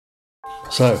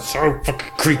So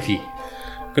fucking creepy.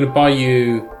 I'm going to buy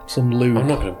you... some lube. I'm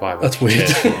not going to buy That's weird.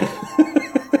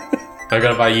 I'm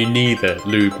going to buy you neither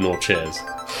lube nor chairs.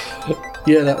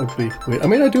 Yeah, that would be weird. I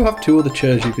mean, I do have 2 other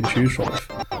chairs you can choose from.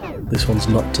 This one's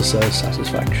not to Sir's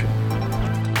satisfaction.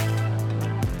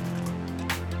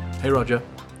 Hey, Roger.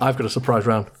 I've got a surprise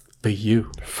round for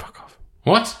you. Fuck off.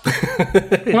 What?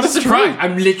 What a surprise.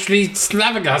 I'm literally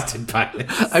flabbergasted by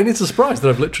this. I mean, it's a surprise that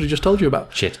I've literally just told you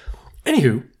about. Shit.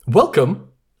 Anywho, welcome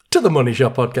to the Money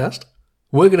Shot Podcast.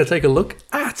 We're going to take a look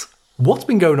at what's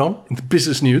been going on in the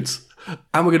business news,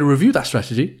 and we're going to review that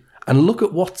strategy and look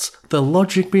at what's the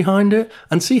logic behind it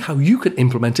and see how you can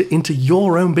implement it into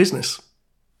your own business.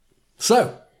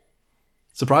 So,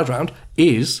 surprise round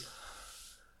is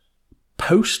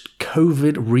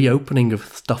post-COVID reopening of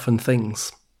stuff and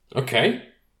things. Okay.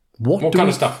 What kind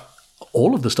of stuff?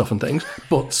 All of the stuff and things,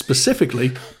 but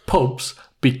specifically pubs,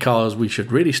 because we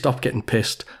should really stop getting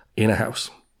pissed in a house.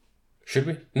 Should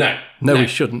we? No, we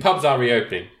shouldn't. Pubs are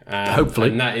reopening. Hopefully.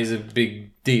 And that is a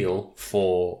big deal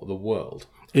for the world.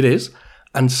 It is.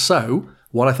 And so,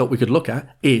 what I thought we could look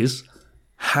at is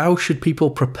how should people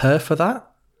prepare for that?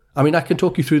 I mean, I can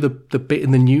talk you through the bit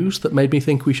in the news that made me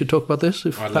think we should talk about this,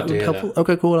 if that would be helpful.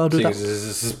 Okay, cool, I'll do that. This is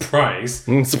a surprise.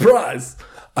 Surprise!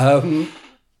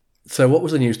 So what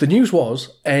was the news? The news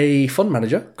was a fund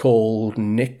manager called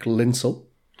Nick Linsell.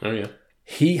 Oh, yeah.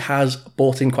 He has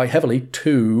bought in quite heavily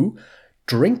to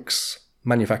drinks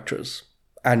manufacturers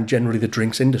and generally the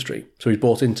drinks industry. So he's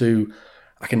bought into,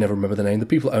 I can never remember the name, the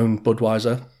people that own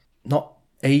Budweiser, not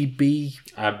AB...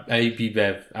 AB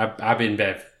Bev, Abin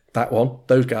Bev. That one,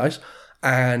 those guys,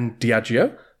 and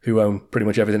Diageo, who own pretty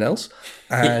much everything else,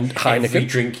 and Heineken. Every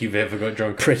drink you've ever got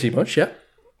drunk on. Pretty much, yeah.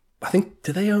 I think,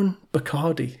 do they own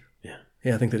Bacardi? Yeah.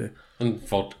 Yeah, I think they do. And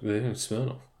vodka, they own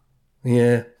Smirnoff.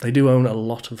 Yeah, they do own a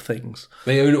lot of things.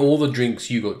 They own all the drinks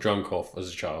you got drunk off as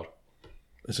a child.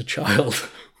 As a child.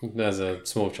 As a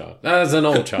small child. As an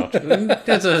old child.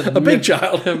 As a big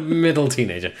child. A middle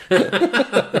teenager.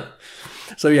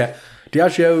 So yeah,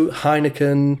 Diageo,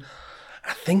 Heineken,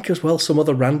 I think as well some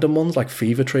other random ones like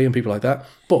Fever Tree and people like that.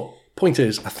 But point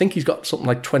is, I think he's got something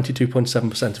like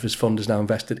 22.7% of his fund is now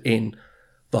invested in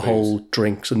the whole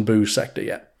drinks and booze sector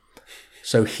yet.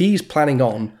 So he's planning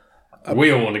on...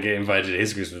 We all want to get invited to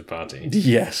his Christmas party.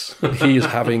 Yes, he is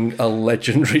having a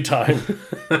legendary time.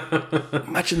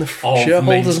 Imagine the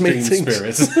shareholders' meetings.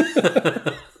 Spirits.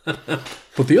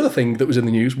 But the other thing that was in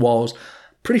the news was,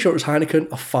 pretty sure it was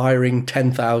Heineken are firing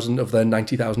 10,000 of their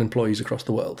 90,000 employees across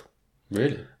the world.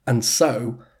 Really? And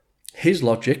so his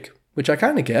logic, which I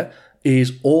kind of get,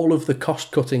 is all of the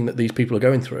cost cutting that these people are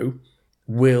going through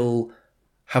will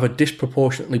have a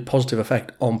disproportionately positive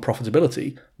effect on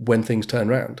profitability when things turn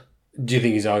around. Do you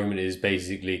think his argument is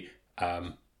basically,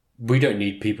 we don't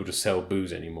need people to sell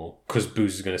booze anymore because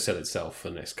booze is going to sell itself for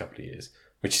the next couple of years?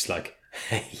 Which is like,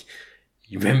 hey,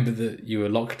 you remember that you were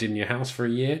locked in your house for a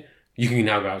year? You can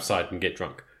now go outside and get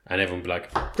drunk. And everyone will be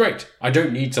like, great, I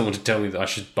don't need someone to tell me that I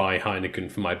should buy Heineken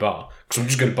for my bar because I'm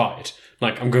just going to buy it.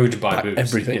 Like, I'm going to buy booze.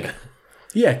 Everything.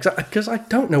 Yeah, because I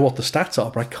don't know what the stats are,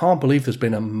 but I can't believe there's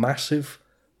been a massive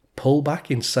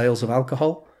pullback in sales of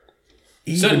alcohol.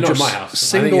 Certainly not my house.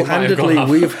 Single-handedly,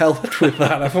 we've helped with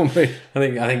that, haven't we?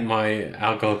 I think my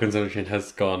alcohol consumption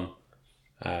has gone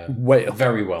way up.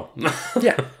 Very well.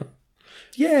 Yeah.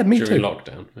 Yeah, me During too.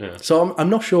 lockdown, yeah. So I'm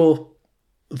not sure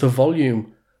the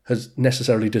volume has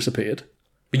necessarily disappeared.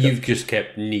 But you've just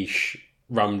kept niche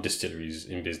rum distilleries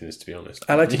in business, to be honest.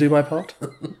 I like to do my part.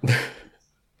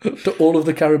 To all of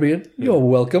the Caribbean, you're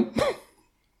welcome.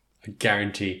 I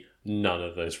guarantee none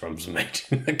of those rums are made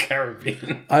in the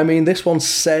Caribbean. I mean, this one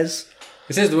says...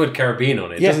 It says the word Caribbean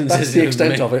on it. Yeah, that's the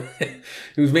extent of it.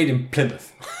 It was made in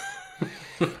Plymouth.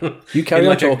 You carry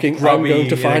on talking, I'm going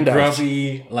to find out.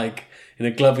 In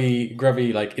a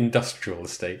grubby, like, industrial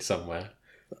estate somewhere.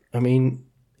 I mean,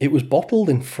 it was bottled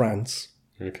in France.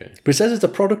 Okay. But it says it's a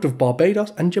product of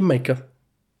Barbados and Jamaica.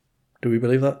 Do we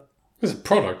believe that? It's a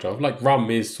product of, like, rum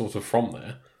is sort of from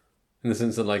there. In the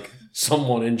sense that, like,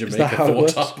 someone in Jamaica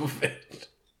thought up of it.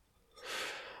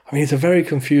 I mean, it's a very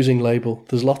confusing label.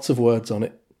 There's lots of words on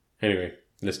it. Anyway,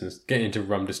 listeners, get into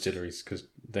rum distilleries because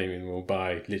Damien will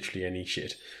buy literally any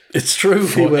shit. It's true, he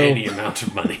for will. any amount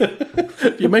of money.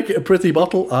 You make it a pretty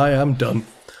bottle, I am done.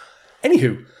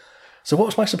 Anywho, so what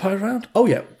was my surprise round? Oh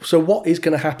yeah, so what is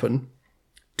going to happen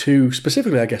to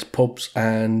specifically, I guess, pubs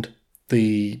and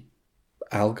the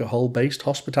alcohol-based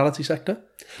hospitality sector?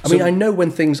 I mean, I know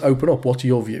when things open up, what's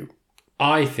your view?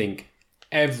 I think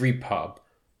every pub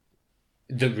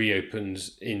that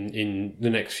reopens in the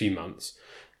next few months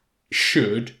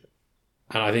should,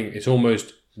 and I think it's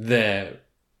almost there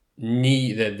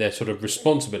their sort of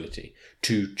responsibility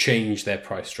to change their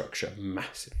price structure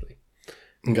massively.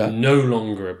 Okay. No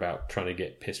longer about trying to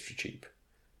get pissed for cheap.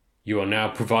 You are now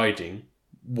providing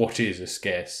what is a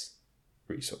scarce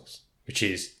resource, which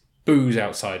is booze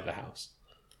outside the house.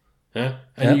 Yeah?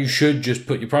 And you should just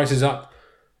put your prices up,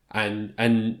 and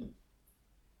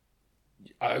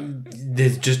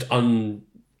there's just no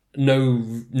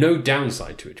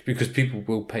downside to it, because people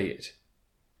will pay it.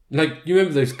 Like, you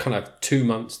remember those kind of 2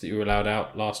 months that you were allowed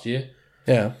out last year?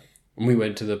 Yeah. And we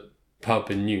went to the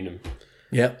pub in Newnham.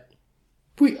 Yeah.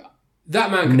 That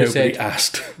man could have said...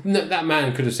 asked. No, that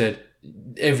man could have said,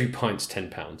 every pint's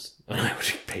 £10, and I would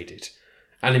have paid it.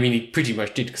 And I mean, he pretty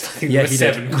much did, because I think it was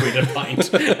 £7 a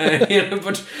pint.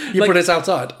 But it's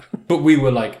outside. But we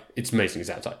were like, it's amazing, it's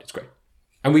outside, it's great.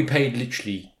 And we paid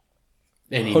literally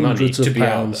any hundreds money of to be out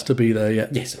pounds there. to be there, yeah.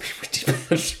 Yes, I mean, we did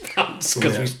 £100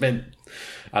 because we spent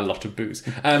a lot of booze.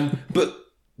 But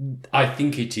I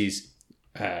think it is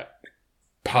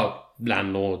pub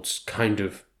landlords' kind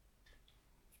of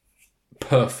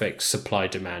perfect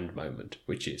supply-demand moment,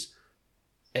 which is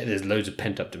there's loads of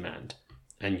pent-up demand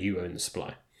and you own the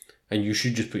supply. And you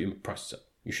should just put your prices up.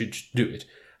 You should just do it.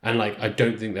 And like, I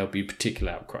don't think there'll be a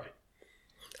particular outcry.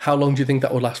 How long do you think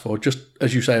that would last for? Just,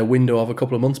 as you say, a window of a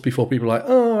couple of months before people are like,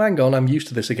 oh, hang on, I'm used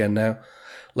to this again now.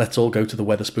 Let's all go to the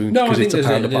Wetherspoons because it's a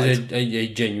pound a pint. There's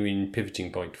a genuine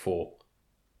pivoting point for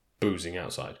boozing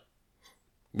outside.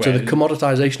 So the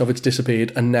commoditisation of it's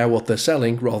disappeared, and now what they're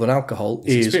selling, rather than alcohol,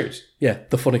 is experience. Yeah,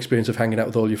 the fun experience of hanging out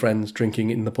with all your friends, drinking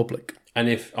in the public. And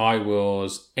if I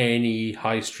was any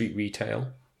high street retail,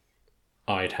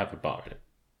 I'd have a bar in it.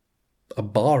 A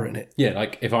bar in it? Yeah,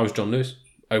 like if I was John Lewis,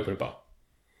 open a bar.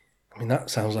 I mean, that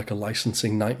sounds like a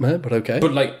licensing nightmare, but okay.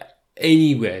 But like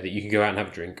anywhere that you can go out and have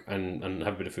a drink and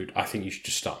have a bit of food, I think you should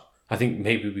just start. I think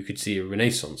maybe we could see a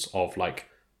renaissance of like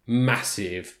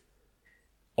massive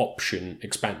option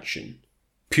expansion,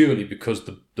 purely because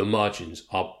the margins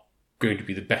are going to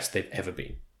be the best they've ever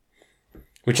been.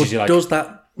 Which but is like, does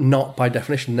that not, by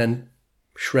definition, then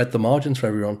shred the margins for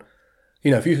everyone?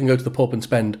 You know, if you can go to the pub and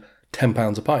spend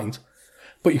 £10 a pint,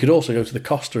 but you could also go to the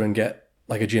Costa and get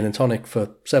like a gin and tonic for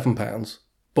 £7.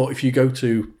 But if you go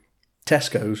to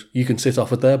Tesco's, you can sit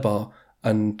off at their bar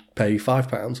and pay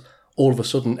 £5. All of a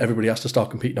sudden, everybody has to start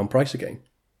competing on price again.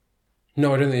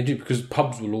 No, I don't think they do, because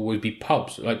pubs will always be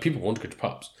pubs. Like, people want to go to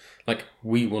pubs. Like,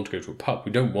 we want to go to a pub.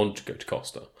 We don't want to go to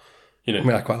Costa. You know, I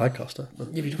mean, I quite like Costa.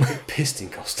 But... Yeah, but you don't get pissed in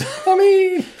Costa. I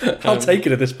mean, I'll take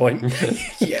it at this point.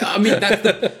 Yeah, I mean,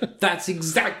 that's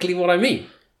exactly what I mean.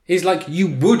 It's like, you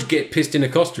would get pissed in a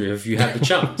Costa if you had the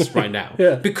chance right now.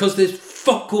 Yeah. Because there's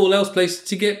fuck all else places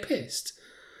to get pissed.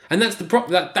 And that's the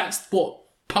problem. That's what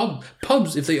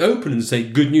pubs, if they open and say,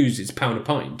 good news, it's £1 a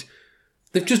pint,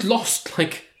 they've just lost,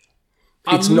 like...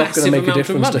 It's not going to make a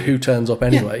difference to who turns up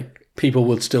anyway. Yeah. People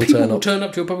will still turn up. People will turn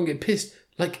up to a pub and get pissed.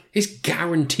 Like, it's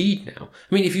guaranteed now.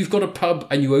 I mean, if you've got a pub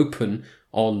and you open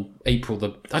on April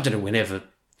I don't know, whenever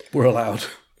we're allowed to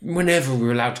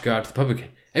go out to the pub again.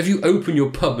 If you open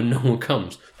your pub and no one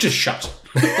comes, just shut.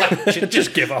 Like,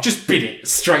 just give up. Just bid it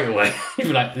straight away. You'd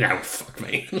be like, no, fuck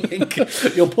me. Like,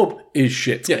 your pub is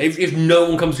shit. Yeah, if no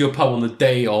one comes to your pub on the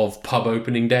day of pub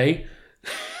opening day...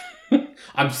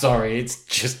 I'm sorry, it's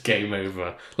just game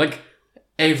over. Like,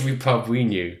 every pub we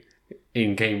knew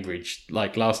in Cambridge,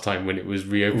 like last time when it was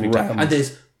reopening time, and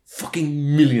there's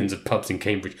fucking millions of pubs in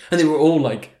Cambridge, and they were all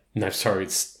like, no, sorry,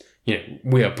 it's, you know,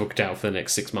 we are booked out for the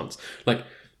next 6 months. Like,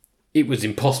 it was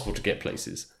impossible to get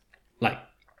places. Like,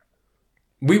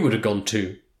 we would have gone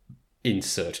to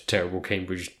insert terrible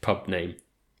Cambridge pub name.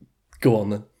 Go on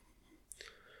then.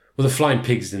 Well, the Flying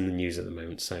Pig's in the news at the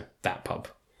moment, so that pub.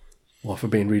 What, for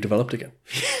being redeveloped again?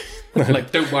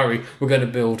 Like, don't worry, we're going to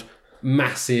build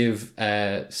massive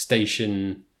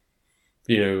station,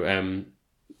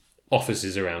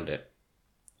 offices around it.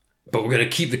 But we're going to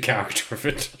keep the character of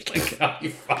it. Like, oh, you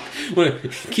fuck. We're going to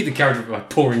keep the character of it by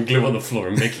pouring glue on the floor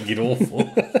and making it awful.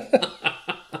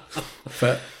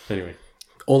 Fair. Anyway.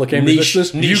 All the Cambridge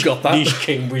listeners, you got that. Niche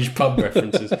Cambridge pub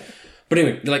references. But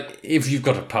anyway, like, if you've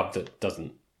got a pub that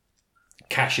doesn't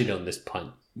cash in on this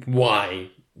pint, why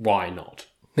not?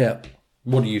 Yeah.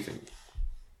 What do you think?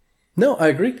 No, I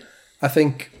agree. I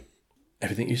think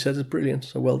everything you said is brilliant,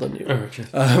 so well done you. Oh, okay.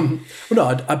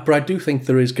 But I do think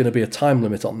there is going to be a time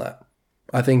limit on that.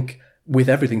 I think with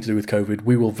everything to do with COVID,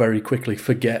 we will very quickly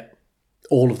forget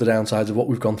all of the downsides of what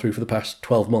we've gone through for the past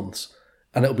 12 months.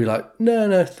 And it'll be like,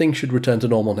 no, things should return to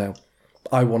normal now.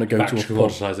 I want to go to a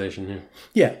pub. Commoditisation, yeah.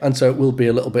 Yeah, and so it will be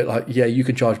a little bit like, yeah, you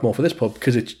can charge more for this pub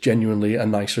because it's genuinely a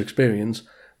nicer experience.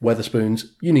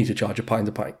 Wetherspoons, you need to charge £1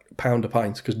 a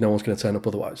pint because no one's going to turn up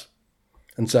otherwise.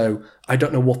 And so I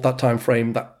don't know what that time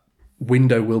frame, that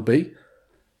window will be,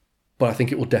 but I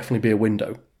think it will definitely be a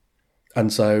window.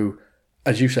 And so,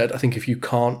 as you said, I think if you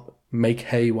can't make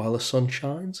hay while the sun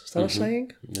shines, is that a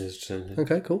saying?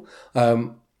 Okay, cool.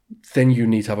 Then you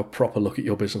need to have a proper look at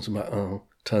your business and be like, oh,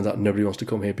 turns out nobody wants to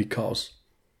come here because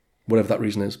whatever that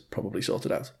reason is, probably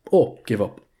sorted out. Or give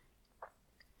up.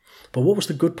 But what was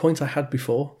the good point I had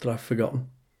before that I've forgotten?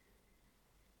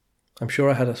 I'm sure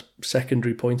I had a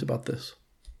secondary point about this.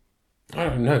 I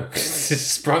don't know. It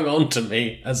sprung onto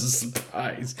me as a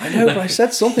surprise. I know, but I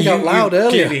said something out loud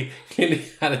earlier. Clearly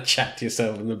had a chat to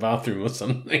yourself in the bathroom or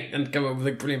something and come up with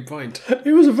a brilliant point.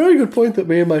 It was a very good point that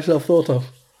me and myself thought of.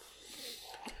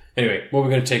 Anyway, what are we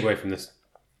going to take away from this?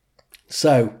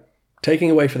 So,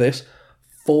 taking away for this,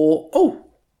 forgotten.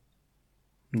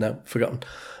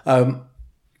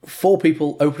 4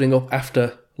 people opening up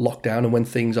after lockdown and when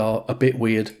things are a bit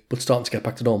weird but starting to get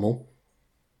back to normal.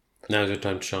 Now's the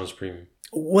time to charge premium.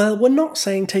 Well, we're not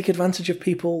saying take advantage of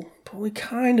people, but we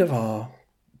kind of are.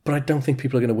 But I don't think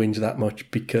people are going to whinge that much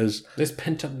because... there's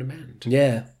pent-up demand.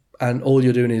 Yeah, and all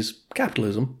you're doing is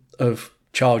capitalism of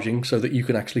charging so that you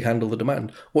can actually handle the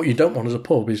demand. What you don't want as a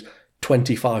pub is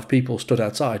 25 people stood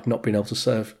outside not being able to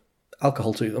serve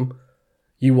alcohol to them.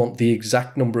 You want the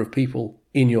exact number of people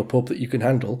in your pub that you can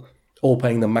handle, all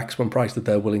paying the maximum price that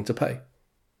they're willing to pay.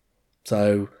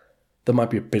 So there might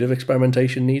be a bit of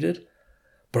experimentation needed,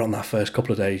 but on that first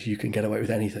couple of days, you can get away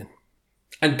with anything.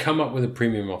 And come up with a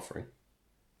premium offering.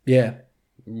 Yeah.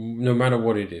 No matter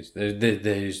what it is,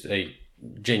 there's a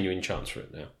genuine chance for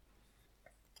it now.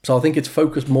 So I think it's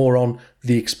focused more on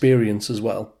the experience as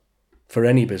well for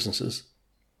any businesses.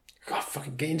 God,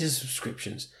 fucking get into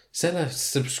subscriptions. Sell a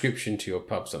subscription to your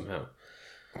pub somehow.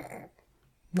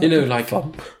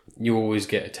 Fun. You always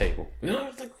get a table.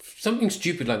 Something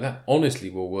stupid like that honestly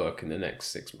will work in the next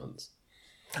 6 months.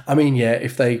 I mean, yeah,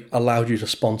 if they allowed you to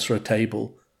sponsor a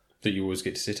table that you always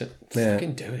get to sit at, yeah.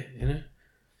 Fucking do it,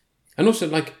 And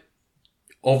also,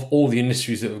 of all the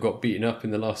industries that have got beaten up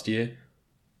in the last year,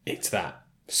 it's that.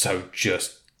 So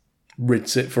just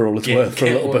rinse it for all it's worth for a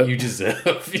little bit. You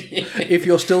deserve. If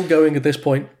you're still going at this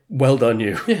point, well done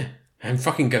you. Yeah, and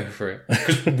fucking go for it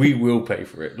because we will pay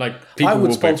for it. People I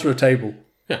would sponsor a table.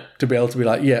 Yeah. To be able to be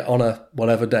like, yeah, on a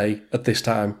whatever day at this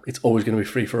time, it's always going to be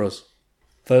free for us.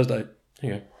 Thursday.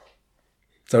 Yeah.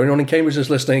 So anyone in Cambridge is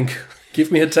listening,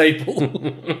 give me a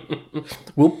table.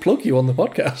 We'll plug you on the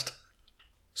podcast.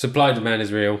 Supply demand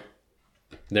is real.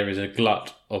 There is a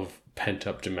glut of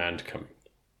pent-up demand coming.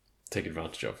 Take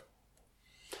advantage of.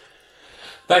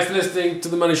 Thanks for listening to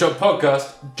the Money Shot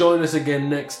podcast. Join us again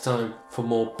next time for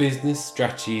more business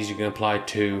strategies you can apply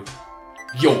to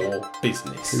your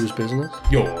business. Whose business?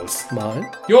 Yours. Mine.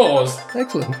 Yours.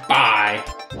 Excellent. Bye.